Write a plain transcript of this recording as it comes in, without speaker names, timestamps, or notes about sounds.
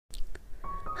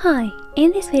Hi,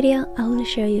 in this video I will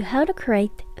show you how to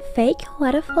create a fake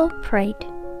waterfall braid.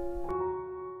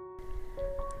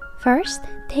 First,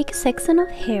 take a section of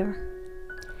hair.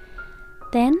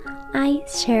 Then I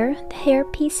shear the hair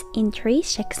piece in 3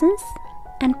 sections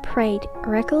and braid a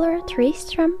regular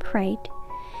 3-strand braid.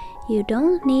 You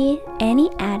don't need any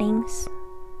addings.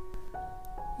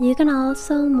 You can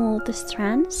also move the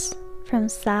strands from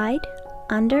side,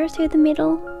 under to the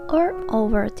middle or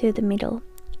over to the middle.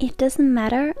 It doesn't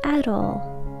matter at all.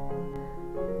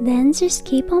 Then just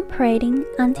keep on braiding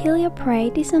until your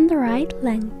braid is on the right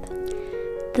length.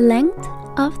 The length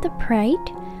of the braid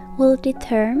will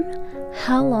determine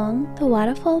how long the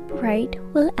waterfall braid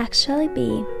will actually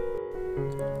be.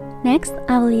 Next,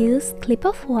 I will use clip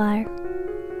of wire.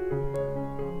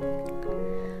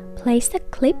 Place the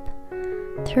clip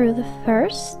through the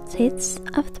first stitch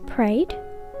of the braid.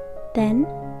 Then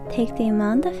take the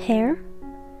amount of hair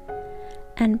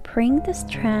and bring the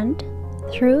strand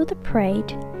through the braid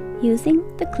using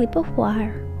the clip of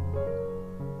wire.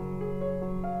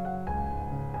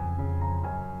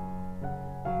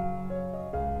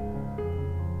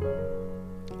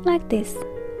 Like this.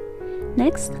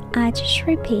 Next, I just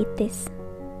repeat this.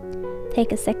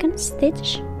 Take a second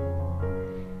stitch,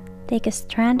 take a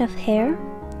strand of hair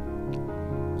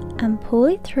and pull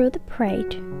it through the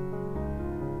braid.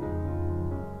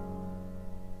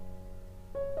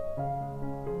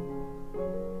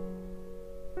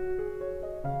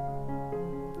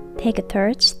 Take a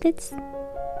third stitch,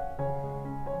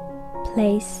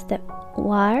 place the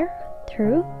wire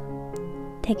through,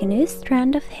 take a new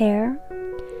strand of hair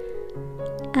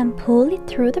and pull it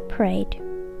through the braid.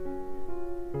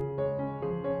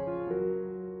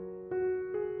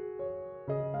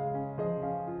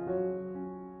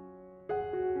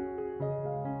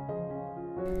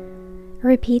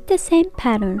 Repeat the same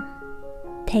pattern.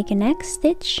 Take a next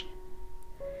stitch,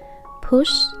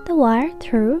 push the wire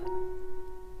through,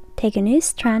 take a new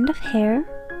strand of hair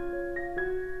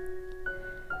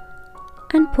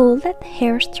and pull that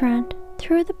hair strand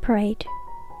through the braid.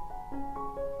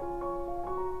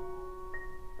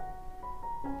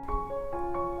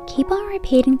 Keep on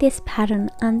repeating this pattern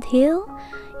until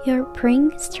you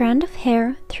bring a strand of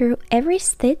hair through every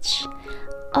stitch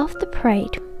of the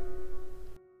braid.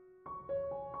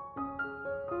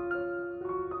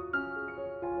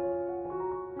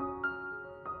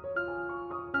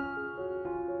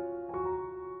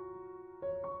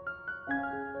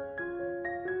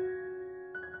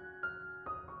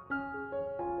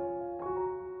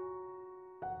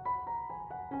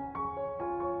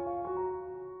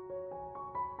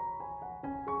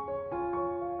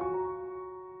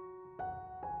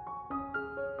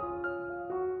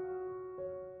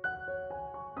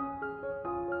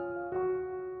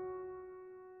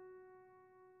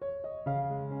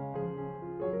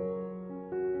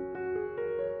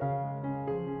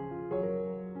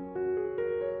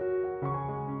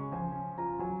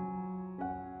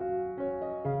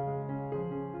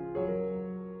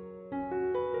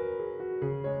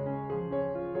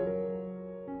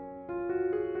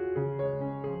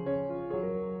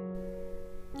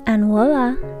 And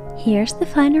voila! Here's the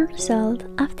final result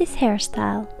of this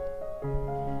hairstyle.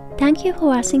 Thank you for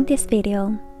watching this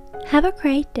video. Have a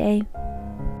great day!